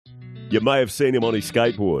You may have seen him on his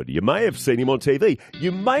skateboard. You may have seen him on TV.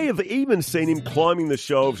 You may have even seen him climbing the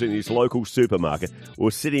shelves in his local supermarket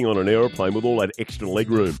or sitting on an aeroplane with all that extra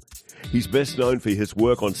legroom. He's best known for his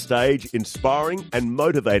work on stage, inspiring and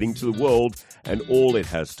motivating to the world and all it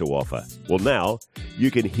has to offer. Well, now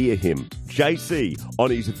you can hear him, JC, on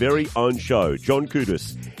his very own show, John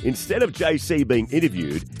Kudus. Instead of JC being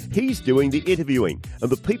interviewed, he's doing the interviewing. And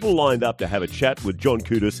the people lined up to have a chat with John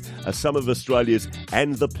Kudus are some of Australia's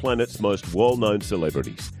and the planet's most well-known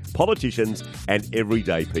celebrities, politicians and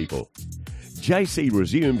everyday people. JC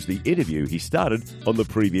resumes the interview he started on the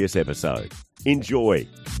previous episode. Enjoy.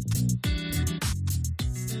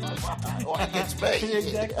 What gets me?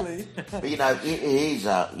 Exactly. But he's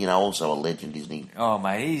also a legend, isn't he? Oh,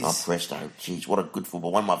 mate, Oh, Presto. Jeez, what a good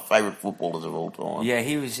football. One of my favourite footballers of all time. yeah,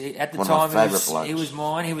 he was at the One of my time. favourite blokes. He was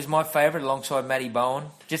mine. He was my favourite alongside Matty Bowen.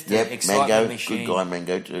 Just an Yep, excitement Mango. machine. Good guy,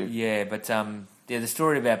 Mango too. Yeah, but the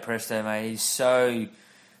story about Presto, mate, he's so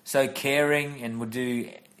caring and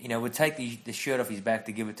would take the shirt off his back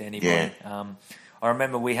to give it to anybody. Yeah. I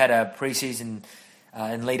remember we had a pre-season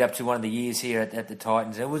and lead up to one of the years here at the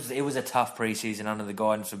Titans. It was a tough pre-season under the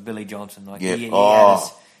guidance of Billy Johnson. Like Yeah.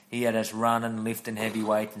 he had us running, lifting heavy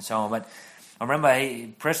weight and so on. But I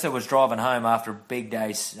remember Presto was driving home after a big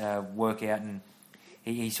day's workout, and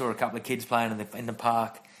he saw a couple of kids playing in the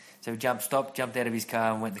park. So he jumped out of his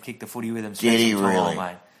car and went to kick the footy with them. Did he really?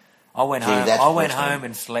 Mate. I went Gee, home. that's I went Presto. home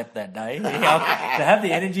and slept that day. To have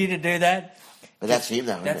the energy to do that. But that's him,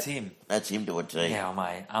 though, isn't That's it? him. That's him to a T. Yeah,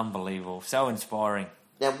 mate, unbelievable. So inspiring.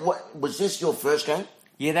 Now, what was this your first game?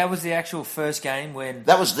 Yeah, that was the actual first game when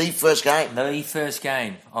That was the first game. the first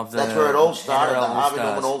game of the. That's where it all started, NRL the Harvey All-Stars.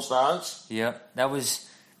 Norman All-Stars. Yep, that was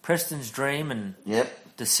Preston's dream, and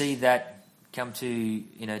Yep. to see that come to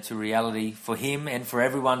to reality for him and for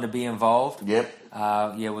everyone to be involved. Yep.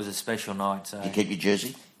 It was a special night. So You keep your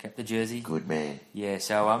jersey? kept the jersey. Good man. Yeah,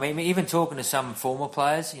 so I mean, even talking to some former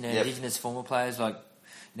players, Yep. Indigenous former players like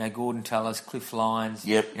Gordon Tullis, Cliff Lyons,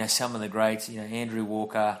 Yep. some of the greats, Andrew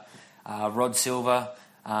Walker, Rod Silver.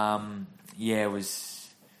 It was.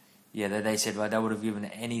 Yeah, they said they would have given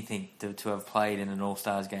anything to have played in an All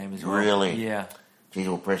Stars game as well. Really? Yeah, Geez,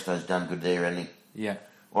 well, Presto's done good there, hasn't he? yeah.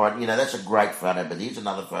 All right, that's a great photo, but here's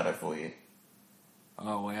another photo for you.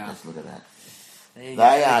 Oh wow! Let's look at that. There you They go,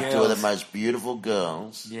 are the two of the girls. most beautiful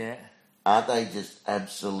girls. Yeah. Aren't they just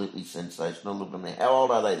absolutely sensational? Look at them. How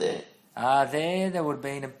old are they there? There would have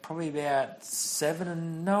been probably about 9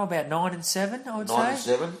 and 7, I would 9 and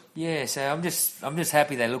say. 7? Yeah, so I'm just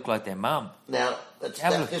happy they look like their mum. Now,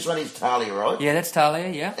 Have a look. this one is Talia, right? Yeah, that's Talia,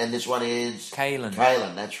 yeah. And this one is... Kaylin.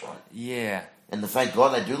 Kaylin, that's right. Yeah. And thank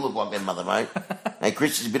God they do look like their mother, mate. Hey,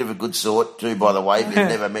 Christy's a bit of a good sort too, by the way. If you've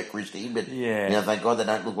never met Christy, but Yeah. thank God they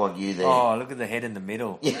don't look like you there. Oh, look at the head in the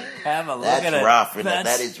middle. Yeah. Have a look That's at it. rough, isn't it?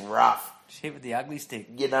 That's- That is rough. Hit with the ugly stick.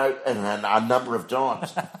 And a number of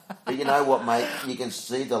times. But you know what, mate? You can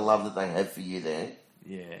see the love that they have for you there.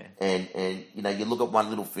 Yeah. And you look at one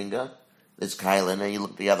little finger, there's Kaylin, and you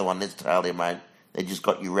look at the other one, there's Talia, mate. They just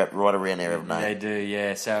got you wrapped right around there, haven't They they? do,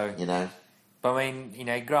 yeah. So, But I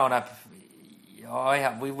mean, growing up,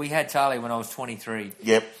 we had Talia when I was 23.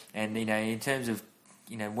 Yep. And, in terms of,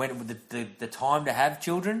 when the time to have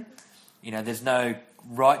children, there's no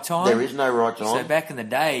right time. There is no right time. So back in the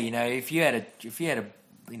day, if you had a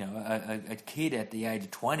kid at the age of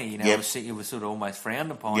 20, Yep. it was sort of almost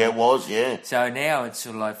frowned upon. Yeah, it was, yeah. So now it's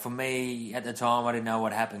sort of like, for me, at the time, I didn't know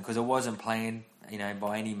what happened because it wasn't planned,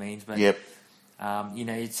 by any means. But, Yep.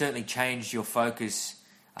 it certainly changed your focus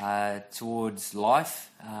towards life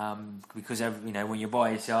because, when you're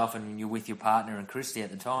by yourself and you're with your partner and Christy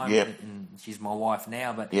at the time, Yep. and she's my wife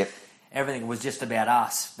now, but Yep. everything was just about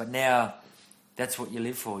us. But now that's what you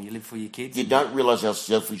live for. You live for your kids. You don't realise how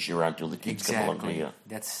selfish you are until the kids come along to Exactly. you.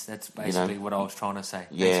 That's basically what I was trying to say.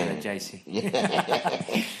 Yeah. Thanks for that, JC.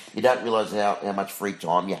 Yeah. You don't realise how much free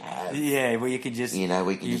time you have. Yeah, well, you can just... We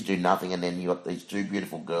can just do nothing, and then you got these two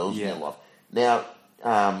beautiful girls in Yeah. your life. Now,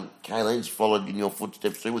 Kayleen's followed in your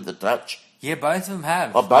footsteps too with the touch. Yeah, both of them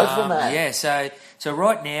have. Oh, both of them have? Yeah, so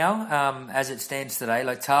right now, as it stands today,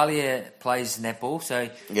 like Talia plays netball, so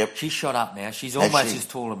Yep. she's shot up now. She's Has almost she? as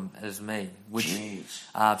tall as me.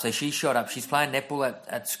 Jeez. So she's shot up. She's playing netball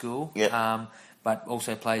at school, Yep. but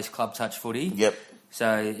also plays club touch footy. Yep.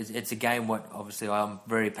 So it's a game what obviously I'm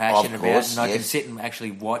very passionate Of course, about, and I can yes. sit and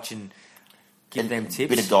actually watch and give them tips.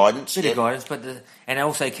 Bit of guidance. Bit yep. of guidance, and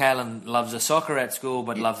also Kaylin loves the soccer at school,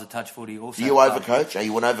 but loves the touch footy also. Do you overcoach? Are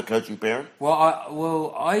you an overcoaching parent? I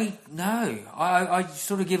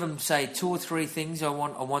sort of give them, say, 2 or 3 things I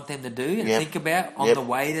want them to do and Yep. think about on Yep. the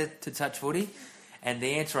way to touch footy, and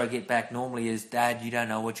the answer I get back normally is, "Dad, you don't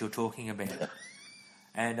know what you're talking about."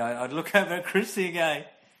 And I'd look over at Christy and go,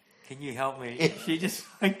 can you help me? She just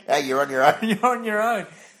like, Hey, you're on your own. you're on your own.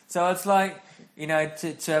 So it's like, you know,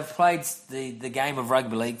 to have played the game of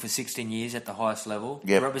rugby league for 16 years at the highest level,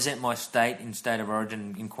 Yep. to represent my state in state of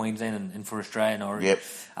origin in Queensland and for Australian origin.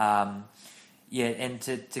 Yep. And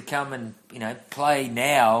to come and, you know, play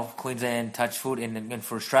now Queensland touch foot and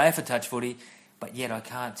for Australia for touch footy, but yet I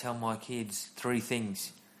can't tell my kids 3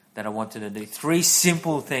 things that I wanted to do. 3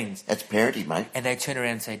 simple things. That's parenting, mate. And they turn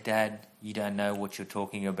around and say, Dad, you don't know what you're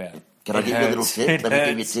talking about. Can I give you a little tip? Let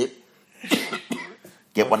me give you a tip.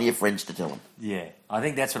 Get one of your friends to tell them. Yeah, I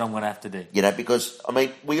think that's what I'm going to have to do. You know, because, I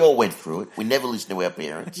mean, we all went through it. We never listened to our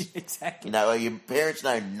parents. Exactly. You know, your parents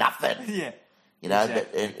know nothing. Yeah. You know,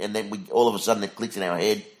 Exactly. and then all of a sudden it clicks in our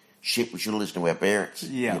head, shit, we should have listened to our parents.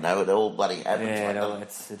 Yeah. You know, it all bloody happens. Yeah, like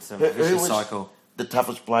that. it's a Who vicious was cycle. the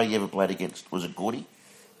toughest player you ever played against? Was it Gordy?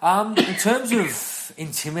 In terms of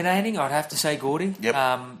intimidating, I'd have to say Gordy. Yep.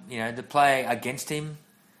 You know, to play against him,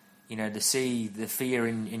 you know, to see the fear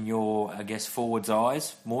in your, I guess, forward's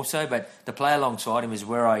eyes more so, but to play alongside him is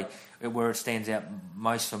where it stands out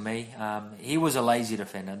most for me. He was a lazy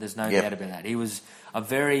defender. There's no Yep. doubt about that. He was a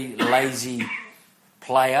very lazy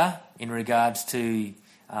player in regards to, you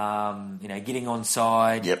know, getting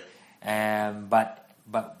onside. Yep.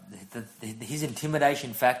 But his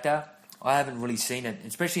intimidation factor, I haven't really seen it,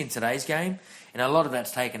 especially in today's game, and a lot of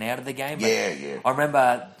that's taken out of the game. But Yeah. I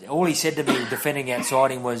remember all he said to me defending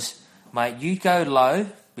outside him was, mate, you go low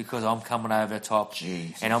because I'm coming over the top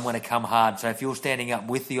Jesus. and I'm going to come hard. So if you're standing up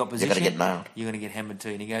with the opposition, You're gonna get nailed. You're going to get hammered too.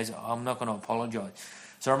 And he goes, I'm not going to apologise.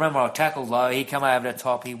 So I remember I tackled low, he come over the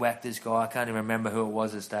top, he whacked this guy, I can't even remember who it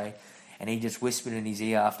was this day, and he just whispered in his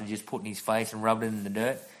ear after just putting his face and rubbed it in the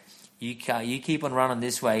dirt, you keep on running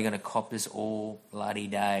this way, you're going to cop this all bloody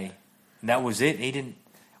day. And that was it. He didn't.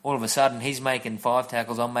 All of a sudden, he's making 5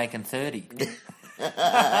 tackles. I'm making 30.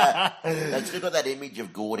 I've still got that image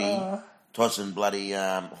of Gordy tossing bloody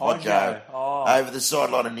Hodjo Oh. over the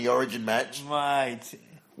sideline in the Origin match. Mate,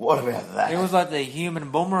 What about that? it was like the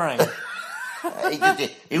human boomerang.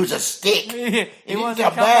 He was a stick. He didn't wasn't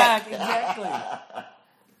come come back. back. Exactly.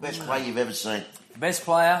 Best player you've ever seen. Best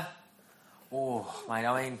player. Oh, mate.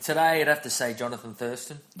 I mean, today I'd have to say Jonathan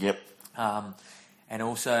Thurston. Yep. And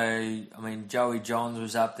also, I mean, Joey Johns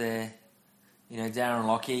was up there. You know, Darren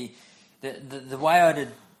Lockey. The way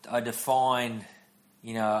I define,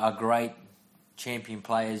 you know, a great champion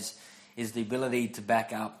player is the ability to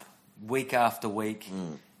back up week after week,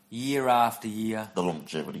 year after year. The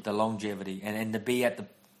longevity. The longevity. And to be at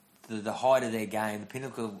the height of their game, the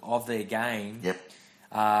pinnacle of their game. Yep.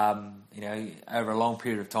 You know, over a long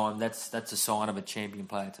period of time, that's a sign of a champion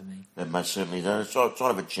player to me. It most certainly does. It's sort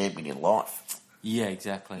of a champion in life. Yeah,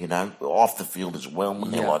 exactly. You know, off the field as well when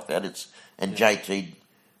they're Yeah. like that. JT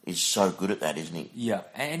is so good at that, isn't he? Yeah,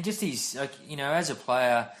 and just his, like, you know, as a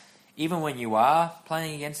player, even when you are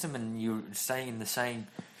playing against him and you're staying in the same,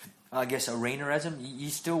 I guess, arena as him, you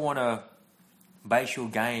still want to base your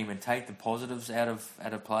game and take the positives out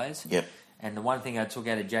of players. Yep. And the one thing I took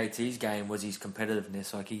out of JT's game was his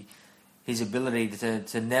competitiveness, like his ability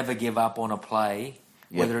to never give up on a play,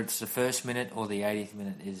 Yep. whether it's the first minute or the 80th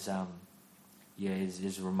minute,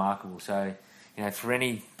 is remarkable. So, you know, for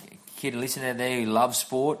any kid listening out there who loves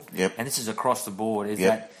sport, Yep. and this is across the board, is Yep.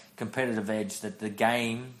 that competitive edge, that the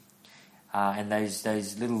game and those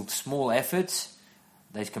little small efforts,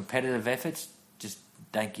 those competitive efforts, just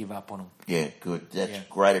don't give up on them. Yeah, good. That's Yeah.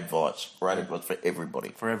 great advice. Great advice for everybody.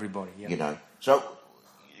 For everybody, yeah. You know. So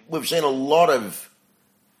we've seen a lot of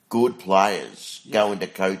good players go into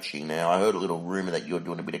coaching. Now, I heard a little rumour that you're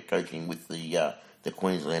doing a bit of coaching with the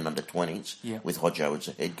Queensland under-20s Yeah. with Hodjo as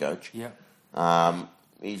the head coach. Yeah.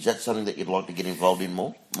 Is that something that you'd like to get involved in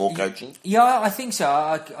more? More coaching? Yeah, I think so.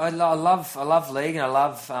 I love league, and I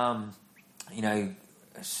love you know,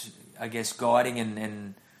 I guess guiding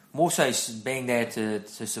and more so being there to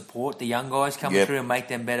support the young guys coming Yep. through and make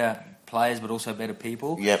them better players, but also better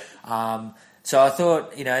people. Yep. So I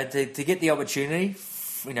thought, you know, to get the opportunity,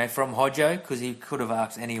 you know, from Hodjo, because he could have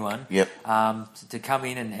asked anyone, Yep. to come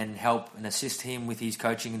in and help and assist him with his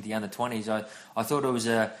coaching at the under-20s. I thought it was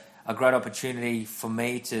a great opportunity for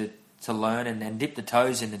me to learn and dip the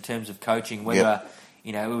toes in terms of coaching, whether, Yep.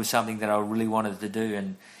 you know, it was something that I really wanted to do.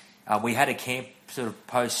 And we had a camp sort of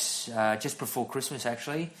post, just before Christmas,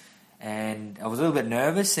 actually, and I was a little bit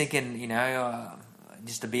nervous, thinking, you know,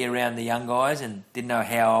 just to be around the young guys, and didn't know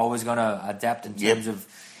how I was going to adapt in Yep. terms of,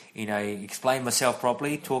 you know, explain myself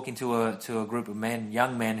properly, talking to a group of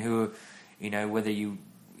young men who, you know, whether you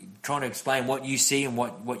trying to explain what you see and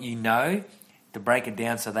what you know, to break it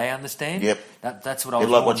down so they understand. Yep. That's what I was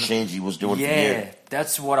Like what more- Shanzi was doing for you. Yeah,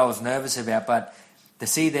 that's what I was nervous about. But to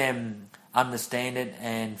see them understand it,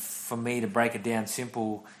 and for me to break it down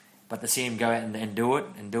simple, but to see him go out and do it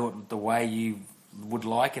the way you would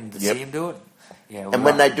like, and to Yep. see him do it. Yeah, And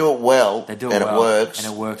when they do it well, they do it and well,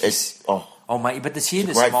 it works. It's, oh mate, but to see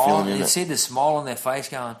the a great smile, feeling, isn't you it? see the smile on their face,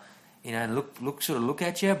 going, look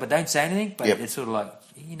at you, but don't say anything. But Yep. it's sort of like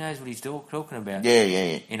he knows what he's talking about.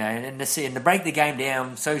 Yeah. And to break the game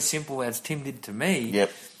down so simple as Tim did to me.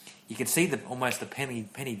 Yep. You can see almost the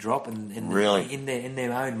penny drop in Really?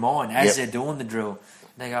 their own mind as Yep. they're doing the drill.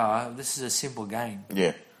 They go, oh, this is a simple game.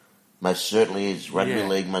 Yeah. Most certainly is. Rugby Yeah.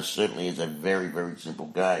 league most certainly is a very, very simple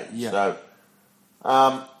game. Yeah. So,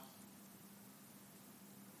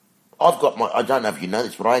 I've got I don't know if you know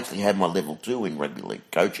this, but I actually have my level 2 in rugby league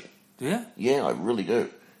coaching. Do you? Yeah, I really do.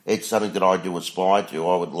 It's something that I do aspire to.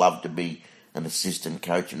 I would love to be an assistant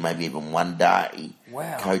coach and maybe even one day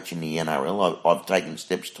Wow. coach in the NRL. I've taken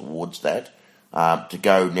steps towards that. To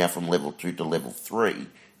go now from level 2 to level 3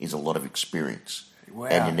 is a lot of experience. Wow.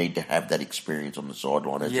 And you need to have that experience on the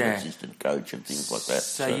sideline as Yeah. an assistant coach and things like that.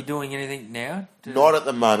 So you're doing anything now? Not at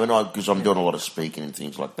the moment, because I'm doing a lot of speaking and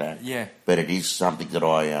things like that. Yeah. But it is something that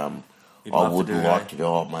I You'd love to would do, like eh? to do.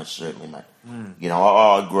 Oh, most certainly, mate. You know,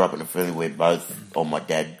 I grew up in a family where my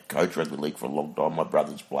dad coached rugby league for a long time. My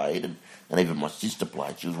brothers played, and even my sister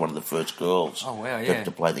played. She was one of the first girls Oh, wow, yeah.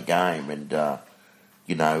 to play the game. And,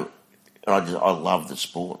 you know, I love the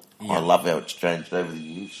sport. Yeah. I love how it's changed over the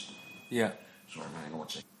years. Yeah. Sorry, hang on one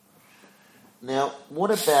second. Now, what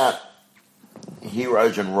about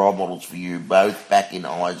heroes and role models for you, both back in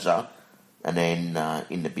Isa and then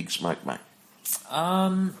in the Big Smoke, mate?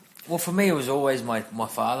 Well, for me, it was always my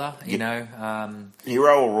father. You know,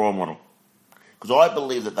 Hero or role model? Because I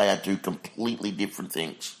believe that they are two completely different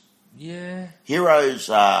things. yeah. Heroes,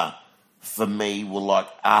 for me, were like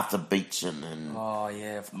Arthur Beetson and, Oh,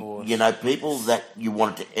 yeah, of course. you know, people that you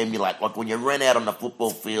wanted to emulate. Like when you ran out on the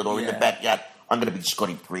football field or in the Yeah. backyard, I'm going to be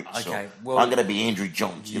Scotty Prince. Okay, Or well- I'm going to be Andrew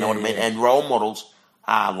Johns. You know Yeah, what I mean? yeah. And role models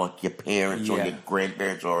are like your parents or Yeah. your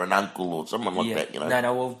grandparents or an uncle or someone like that, you know?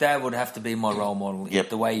 No, well, that would have to be my role model. Yep.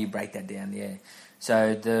 The way you break that down, yeah.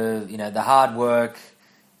 So the hard work,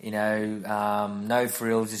 no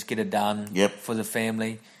frills, just get it done. Yep. For the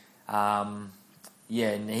family. And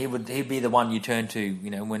he'd be the one you turn to,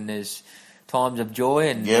 when there's times of joy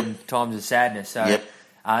and, Yep. and times of sadness. So, Yep.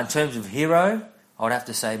 in terms of hero, I would have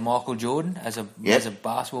to say Michael Jordan as a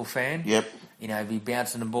basketball fan. Yep. If he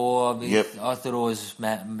bouncing the ball, Yep. I thought it was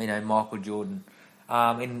Michael Jordan.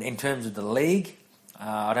 In terms of the league,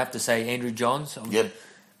 I'd have to say Andrew Johns. I was Yep.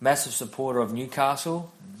 a massive supporter of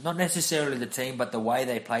Newcastle. Not necessarily the team, but the way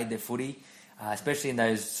they played their footy, especially in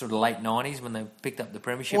those sort of late 90s when they picked up the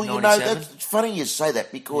premiership. Well, you 97. know, it's funny you say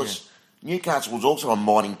that because Newcastle was also a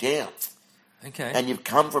mining town. Okay. And you've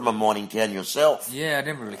come from a mining town yourself. Yeah, I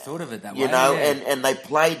never really thought of it that way. You know, yeah. and they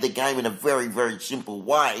played the game in a very, very simple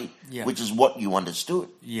way, Yeah. which is what you understood.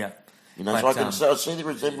 Yeah. You know, But, so I see the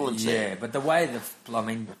resemblance Yeah, there. but the way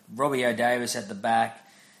Robbie O'Davis at the back,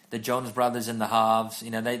 the Johns brothers in the halves,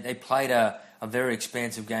 they played a very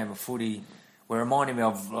expansive game of footy. Where it reminded me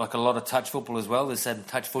of like a lot of touch football as well. There's some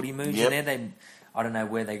touch footy moves Yep. in there. I don't know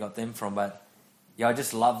where they got them from, but yeah, I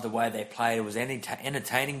just loved the way they played. It was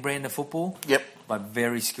entertaining brand of football, Yep. but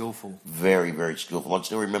very skillful. Very, very skillful. I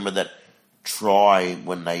still remember that try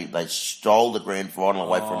when they stole the grand final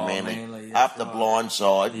away from Manly, Manly, up that's the right. blind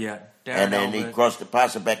side. Yeah, Darren And then he Albert.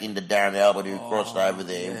 passed it back into Darren Albert, who crossed over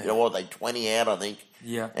there. yeah. You know what? They 20 out, I think.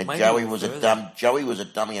 Yeah, And maybe Joey even was further. Joey was a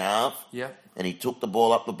dummy half. Yeah. And he took the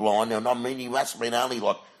ball up the blind. And I mean, he must have been only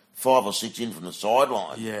like 5 or 6 in from the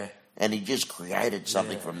sideline. Yeah. And he just created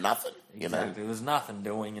something Yeah. from nothing. You know. Exactly. There was nothing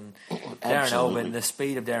doing, and Darren Absolutely. Albert, the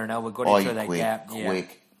speed of Darren Albert got Oh, him through he that quick, gap. Yeah.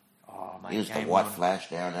 quick. Oh, mate, He was the came white on. flash,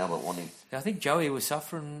 Darren Albert, wasn't he? I think Joey was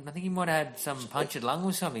suffering. I think he might have had some punctured lung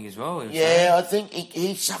or something as well. he was Yeah, I think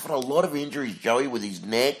he suffered a lot of injuries, Joey, with his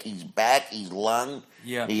neck, his back, his lung.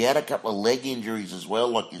 Yeah. He had a couple of leg injuries as well,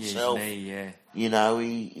 like saying. yourself. Yeah, his knee, yeah. You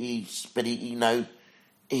know,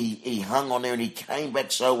 he hung on there and he came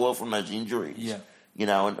back so well from those injuries. Yeah. You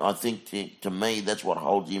know, and I think to me that's what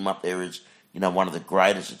holds him up there as, one of the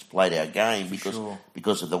greatest that's played our game sure.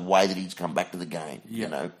 because of the way that he's come back to the game. Yeah. You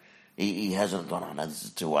know, he hasn't gone, oh no, this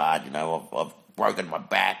is too hard. I've broken my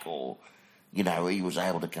back, or he was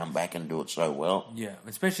able to come back and do it so well. Yeah,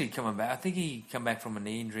 especially coming back. I think he come back from a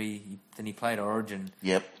knee injury. Then he played Origin.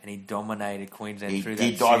 Yep. And he dominated Queensland He through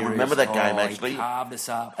did. that I series. remember that game, actually. He carved us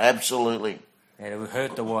up. Absolutely. Yeah, it would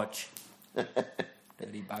hurt to watch.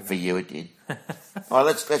 Dirty bugger. For you, it did. All right,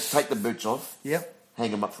 let's take the boots off. Yep.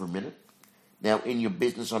 Hang them up for a minute. Now, in your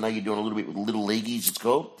business, I know you're doing a little bit with Little Leagueies, it's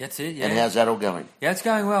called. That's it, yeah. And how's that all going? Yeah, it's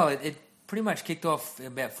going well. It pretty much kicked off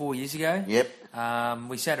about 4 years ago. Yep.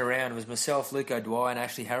 We sat around. It was myself, Luke O'Dwyer, and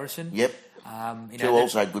Ashley Harrison. Yep. Two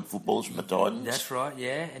also good footballers from the Titans. That's right,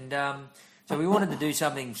 yeah. And so we wanted to do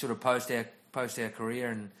something sort of post our career,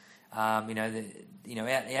 and out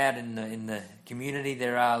in the community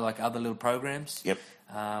there are like other little programs. Yep.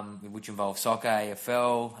 Which involve soccer,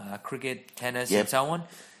 AFL, cricket, tennis, Yep. and so on.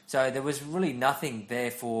 So there was really nothing there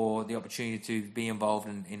for the opportunity to be involved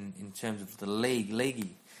in terms of the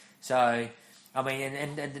leaguey. So, I mean,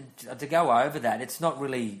 and to go over that, it's not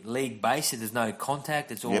really league-based. There's no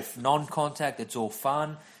contact. It's all Yep. non-contact. It's all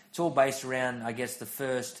fun. It's all based around, I guess, the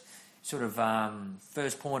first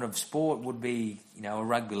point of sport would be, a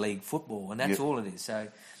rugby league football, and that's Yep. all it is. So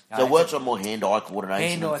So it works on more hand-eye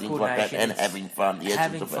coordination and things like that, coordination, and having fun. The essence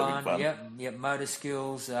having of having fun. Yep, motor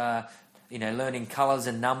skills, learning colours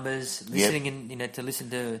and numbers, listening to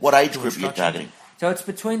listen to... What age to group are you instructions. targeting? So it's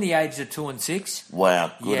between the ages of 2 and 6.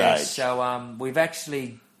 Wow, good age. So we've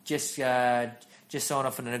actually just signed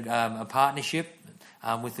off on a partnership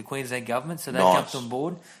with the Queensland government, so they Nice. jumped on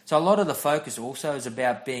board. So a lot of the focus also is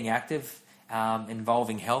about being active,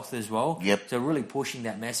 involving health as well. Yep. So really pushing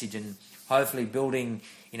that message and hopefully building,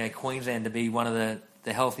 Queensland to be one of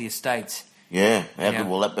the healthiest states. Yeah, how Yeah. good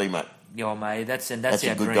will that be, mate? Yeah, mate, that's That's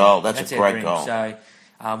our a good dream. goal. That's a our great dream. goal. So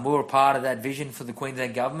we're a part of that vision for the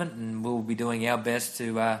Queensland government, and we'll be doing our best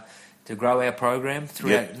to grow our program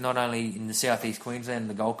throughout, not only in the southeast Queensland,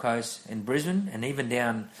 the Gold Coast, and Brisbane, and even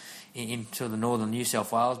down into the northern New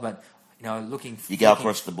South Wales. But looking. You go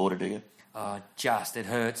across the border, do you? It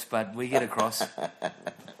hurts, but we get across.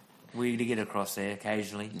 We get across there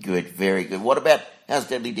occasionally. Good, very good. What about, how's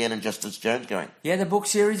Deadly Dan and Justice Jones going? Yeah, the book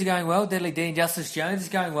series are going well. Deadly Dean, Justice Jones is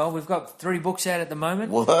going well. We've got 3 books out at the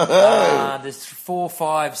moment. Whoa! There's 4,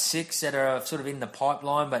 5, 6 that are sort of in the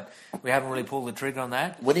pipeline, but we haven't really pulled the trigger on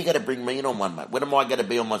that. When are you going to bring me in on one, mate? When am I going to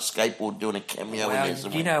be on my skateboard doing a cameo in there Well,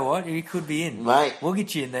 somewhere? you know what? You could be in. Mate. We'll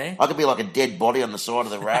get you in there. I could be like a dead body on the side of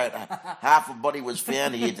the road. Half a body was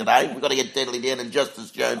found here today. We've got to get Deadly Dan and Justice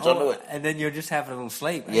Jones onto it. And then you'll just have a little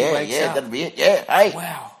sleep. And he Yeah, wakes up. that'd be it. Yeah, hey,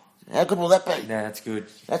 Wow. how good will that be? No, that's good.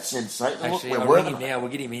 That's sensational. Actually, Look, I'll we're ring working him on it. now.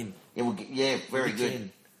 We'll get him in. Yeah, very Get good. you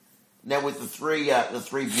in. Now, with the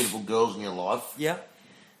three beautiful girls in your life, Yeah.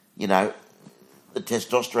 the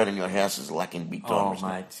testosterone in your house is lacking big time. Oh, isn't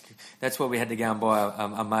it? mate. That's why we had to go and buy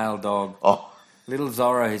a male dog. Oh, Little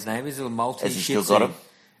Zorro, his name is. A little multi has he still Shih got Tzu. him?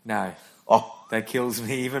 No. Oh, That kills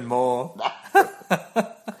me even more.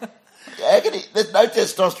 how can he, there's no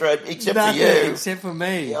testosterone except for Nothing you. except for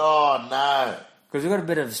me. Oh, no. Because we've got a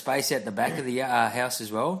bit of space out the back of the house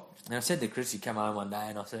as well. And I said to Chrissy, come home one day,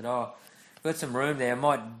 and I said, we've got some room there. I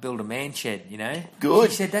might build a man shed, Good.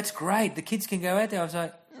 She said, that's great. The kids can go out there. I was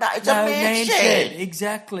like, No, it's a man shed.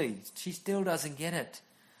 Exactly. She still doesn't get it.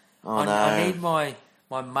 Oh, no. I need my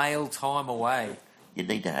male time away. You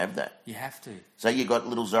need to have that. You have to. So you got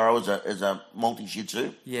little Zorro as a multi-shih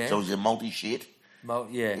tzu? Yeah. So he's a multi-shit? Yeah,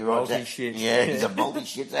 You're right, multi-shit. Yeah, he's a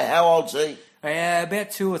multi-shit. So how old's he?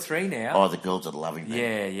 About 2 or 3 now. Oh, the girls would love him.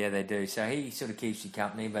 Man. Yeah, they do. So he sort of keeps you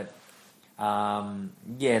company, but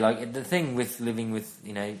like the thing with living with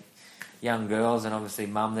young girls and obviously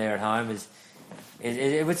mum there at home is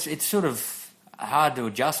it's sort of hard to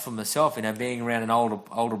adjust for myself. Being around an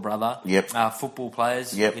older brother. Yep. Football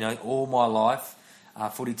players. Yep. All my life,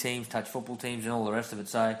 footy teams, touch football teams, and all the rest of it.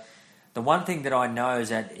 So the one thing that I know is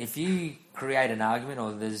that if you create an argument,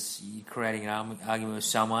 or you're creating an argument with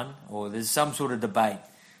someone, or there's some sort of debate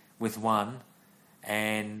with one,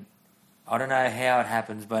 and I don't know how it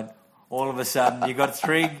happens, but all of a sudden you got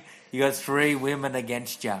three women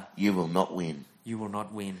against you. You will not win. You will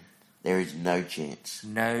not win. There is no chance.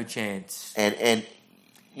 No chance. And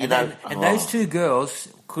those 2 girls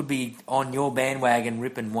could be on your bandwagon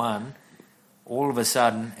ripping one. All of a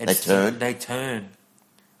sudden, They turn.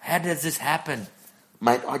 How does this happen?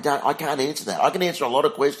 Mate, I can't answer that. I can answer a lot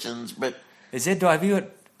of questions, but Have you got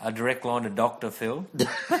a direct line to Dr. Phil?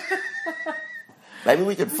 maybe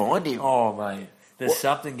we could find him. Oh, mate. There's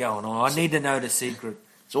something going on. I need to know the secret.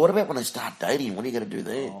 So what about when they start dating? What are you going to do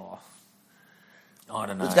there? Oh, I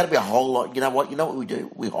don't know. There's got to be a whole lot. You know what? You know what we do?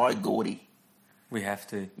 We hire Gordy. We have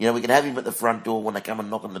to. We can have him at the front door when they come and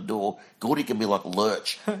knock on the door. Gordy can be like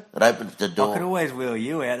Lurch that opens the door. I could always wheel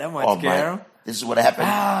you out. That might Oh, scare mate, him. this is what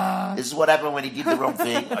happened. This is what happened when he did the wrong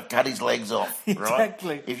thing. I cut his legs off. Right?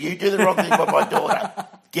 Exactly. If you do the wrong thing by my daughter,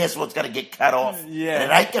 guess what's going to get cut off? Yeah.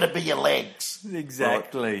 And it ain't going to be your legs.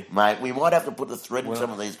 Exactly. Right? Mate, we might have to put the thread in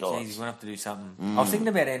some of these guys. Geez, we're going to have to do something. I was thinking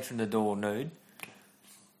about answering the door nude.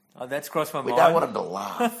 Oh, that's crossed my We mind. don't want them to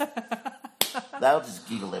laugh. They'll just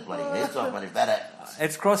giggle their bloody heads off, mate, if that happens.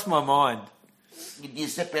 It's crossed my mind. Do you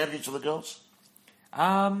set boundaries for the girls?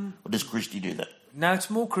 Um, Or does Christy do that? no, it's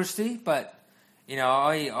more Christy, but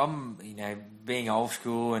I'm being old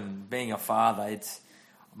school and being a father.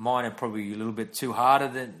 Mine are probably a little bit too harder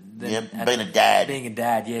than being a dad. Being a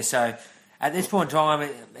dad, yeah. So at this point in time,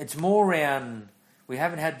 it's more around. We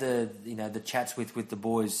haven't had the chats with the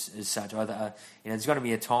boys as such. There's got to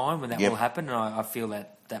be a time when that will happen, and I feel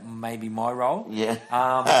that may be my role. Yeah.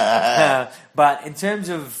 But in terms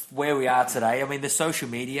of where we are today, I mean, the social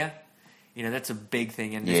media, that's a big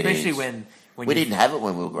thing, and especially when we didn't have it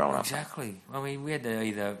when we were growing up. Exactly. I mean, we had to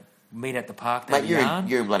either meet at the park. Mate,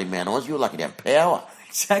 you're in bloody Mount Oz. You're lucky to have power.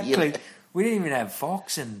 Exactly. Yeah. We didn't even have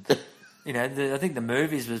Fox, and I think the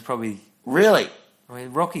movies was probably. Really? I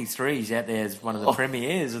mean, Rocky 3's out there as one of the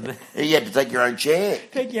premieres. You had to take your own chair.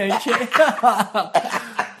 Take your own chair.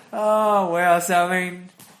 Oh, well, so I mean,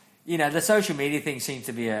 the social media thing seems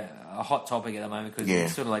to be a hot topic at the moment because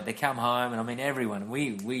it's sort of like they come home, and I mean, everyone,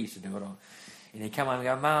 we used to do it all. Come home and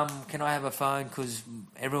go, Mum, can I have a phone? Because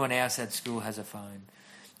everyone else at school has a phone.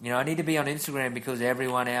 I need to be on Instagram because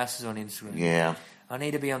everyone else is on Instagram. Yeah. I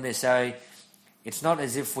need to be on this. So it's not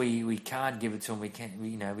as if we can't give it to them.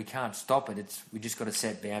 We can't stop it. We just got to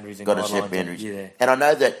set boundaries. And got to set boundaries. Yeah. And I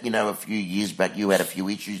know that a few years back you had a few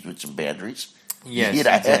issues with some boundaries. Yes,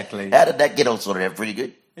 exactly. How did that get all sorted out? Pretty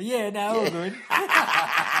good. Yeah, all good.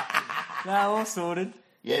 All sorted.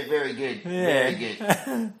 Yeah, very good. Yeah. Very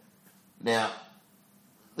good. Now,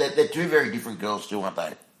 they're two very different girls too, aren't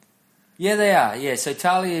they? Yeah, they are. Yeah, so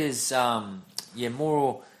Talia is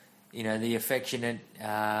more, the affectionate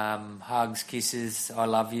hugs, kisses, I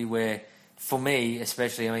love you. Where for me,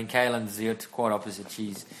 especially, I mean, Kaylin's the quite opposite.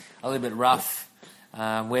 She's a little bit rough.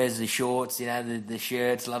 Wears the shorts, the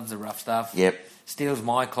shirts, loves the rough stuff. Yep. Steals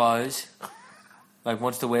my clothes.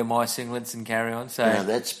 Wants to wear my singlets and carry on. So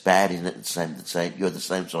that's bad, isn't it? The same. You're the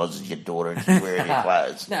same size as your daughter, and she's wearing your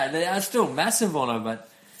clothes. No, they are still massive on her, but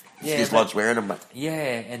she just likes wearing them. Mate. Yeah,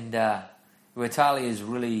 and where Talia is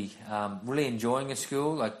really enjoying at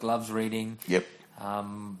school, loves reading. Yep.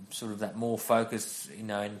 Sort of that more focus, in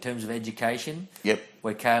terms of education. Yep.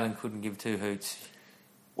 Where Kaylin couldn't give two hoots.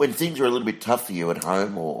 When things are a little bit tough for you at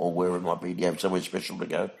home or wherever it might be, do you have somewhere special to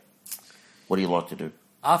go? What do you like to do?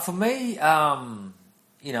 For me, I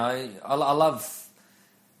love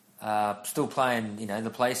still playing,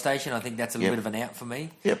 the PlayStation. I think that's a little bit of an out for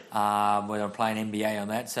me. Yep. Where I'm playing NBA on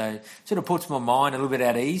that, so it sort of puts my mind a little bit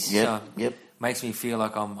at ease. Yep. So makes me feel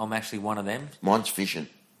like I'm actually one of them. Mine's fishing.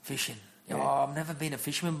 Fishing. Yeah. Oh, I've never been a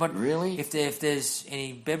fisherman, but really, if there's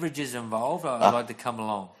any beverages involved, I'd like to come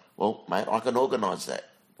along. Well, mate, I can organise that.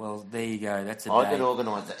 Well, there you go. That's a day. I can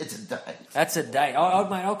organise that. It's a day. That's a day. Mate,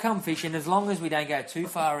 I'll come fishing as long as we don't go too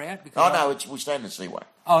far out. Because we stay in the seaway.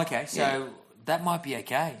 Oh, okay. So that might be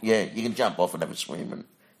okay. Yeah, you can jump off and have a swim, and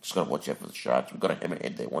just got to watch out for the sharks. We've got a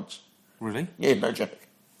hammerhead there once. Really? Yeah, no joke.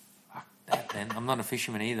 Fuck that, then. I'm not a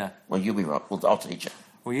fisherman either. Well, you'll be right. Well, I'll teach you.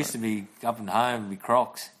 We used to be up and home with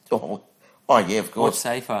Crocs. Oh, yeah, of course. What's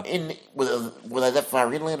safer? Were they that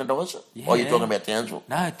far inland at Isa? Yeah. Or are you talking about Townsville?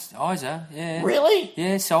 No, it's Isa, yeah. Really?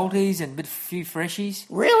 Yeah, salties and a few freshies.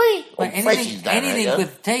 Really? Anything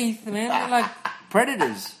with teeth, man. They're like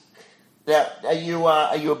predators. Now, are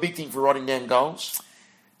you a big thing for writing down goals?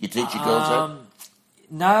 You teach your girls that?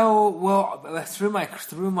 No, well, through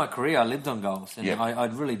my career, I lived on goals, and Yep.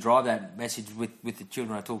 I'd really drive that message with the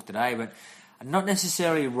children I talk today, but not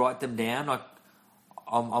necessarily write them down.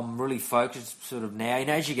 I'm really focused sort of now.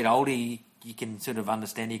 As you get older, you can sort of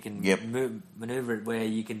understand. You can maneuver it where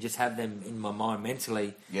you can just have them in my mind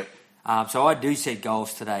mentally. Yep. So I do set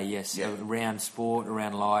goals today, yes, Yep. around sport,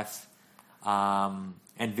 around life, and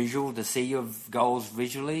visual. To see your goals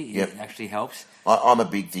visually, it actually helps. I'm a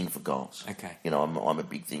big thing for goals. Okay. I'm a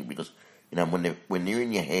big thing because when they're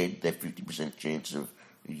in your head, they're 50% chance of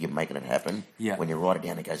you making it happen. Yeah. When you write it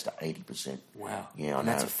down, it goes to 80%. Wow. Yeah, I know.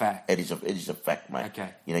 That's a fact. It is a fact, mate. Okay.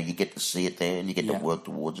 You get to see it there and you get to work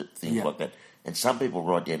towards it, things like that. And some people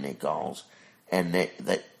write down their goals and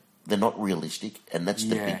they're not realistic, and that's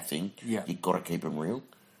the big thing. Yeah. You've got to keep them real.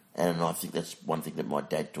 And I think that's one thing that my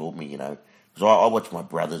dad taught me, because I watched my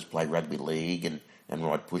brothers play rugby league and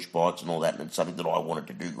ride push bikes and all that, and it's something that I wanted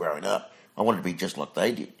to do growing up. I wanted to be just like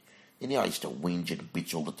they did. And I used to whinge and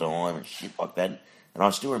bitch all the time and shit like that. And I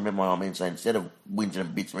still remember my old man saying, instead of whinging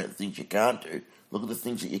and bitching about the things you can't do, look at the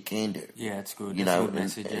things that you can do. Yeah, it's good. That's a good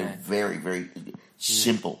message, very, very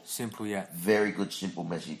simple. Simple, yeah. Very good, simple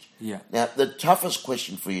message. Yeah. Now, the toughest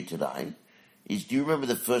question for you today is, do you remember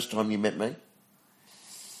the first time you met me?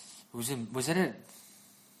 Was it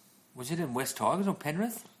in West Tigers or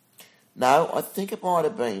Penrith? No, I think it might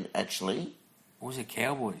have been, actually. Or was it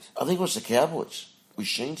Cowboys? I think it was the Cowboys with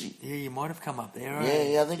Sheensy. Yeah, you might have come up there.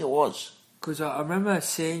 Yeah, I think it was. Because I remember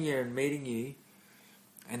seeing you and meeting you,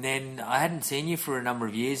 and then I hadn't seen you for a number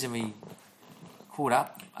of years, and we caught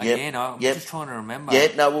up again. I'm just trying to remember. Yeah,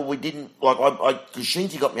 no, well, we didn't, because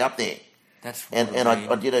Sheensy got me up there. That's and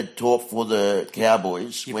I did a talk for the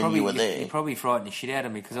Cowboys you were there. You probably frightened the shit out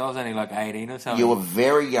of me because I was only like 18 or something. You were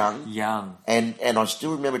very young. Young. And I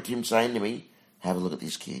still remember Tim saying to me, have a look at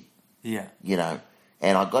this kid. Yeah. You know,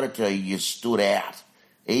 and I got to tell you stood out.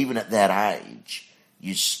 Even at that age,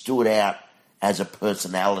 you stood out as a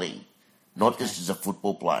personality, not just as a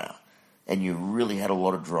football player. And you really had a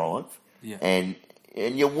lot of drive. Yeah. And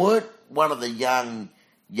you weren't one of the young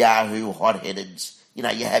Yahoo hot-headeds. You know,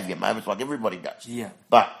 you have your moments like everybody does. Yeah.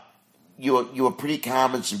 But you were pretty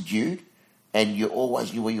calm and subdued, and you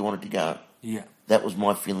always knew where you wanted to go. Yeah. That was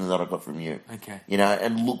my feeling that I got from you. Okay. You know,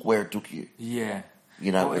 and look where it took you. Yeah.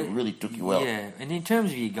 You know, it really took you well. Yeah, and in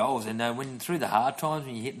terms of your goals, and when through the hard times,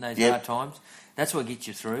 when you're hitting those hard times, that's what gets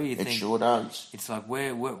you through. You it think, sure does. It's like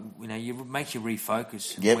it makes you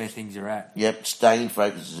refocus where things are at. Yep, staying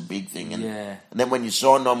focused is a big thing. And, and then when you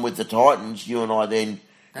signed on with the Titans, you and I then,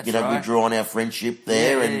 that's we drew on our friendship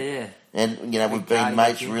there. And we've been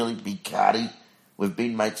mates really, big Cardi. We've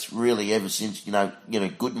been mates really ever since,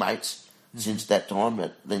 good mates since that time.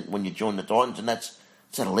 But then when you joined the Titans, and that's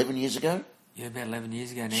 11 years ago? Yeah, about 11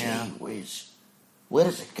 years ago now. Gee whiz. Where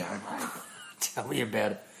does it go, mate? Tell me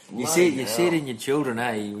about it. You see it in your children,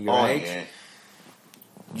 your age? Yeah.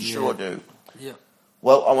 You sure do. Yeah.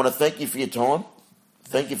 Well, I want to thank you for your time.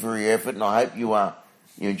 Thank you for your effort, and I hope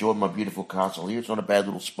you enjoyed my beautiful castle here. It's not a bad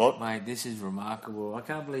little spot. Mate, this is remarkable. I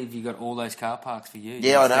can't believe you got all those car parks for you.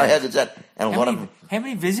 Yeah, I know. How does that? And how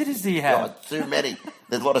many visitors do you have? Oh, too many.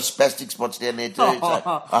 There's a lot of spastic spots down there too. So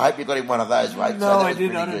I hope you got in one of those, mate. No, I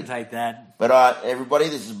didn't. I didn't take that. But everybody,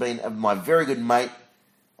 this has been my very good mate.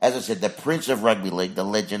 As I said, the Prince of Rugby League, the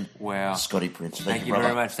legend, Scotty Prince. Thank you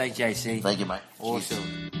very much. Thanks, JC. Thank you, mate.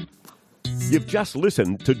 Awesome. You've just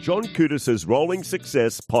listened to John Koutis' Rolling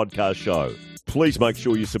Success podcast show. Please make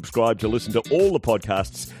sure you subscribe to listen to all the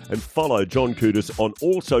podcasts and follow John Koutis on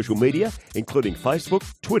all social media, including Facebook,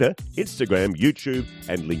 Twitter, Instagram, YouTube,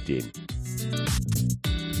 and LinkedIn.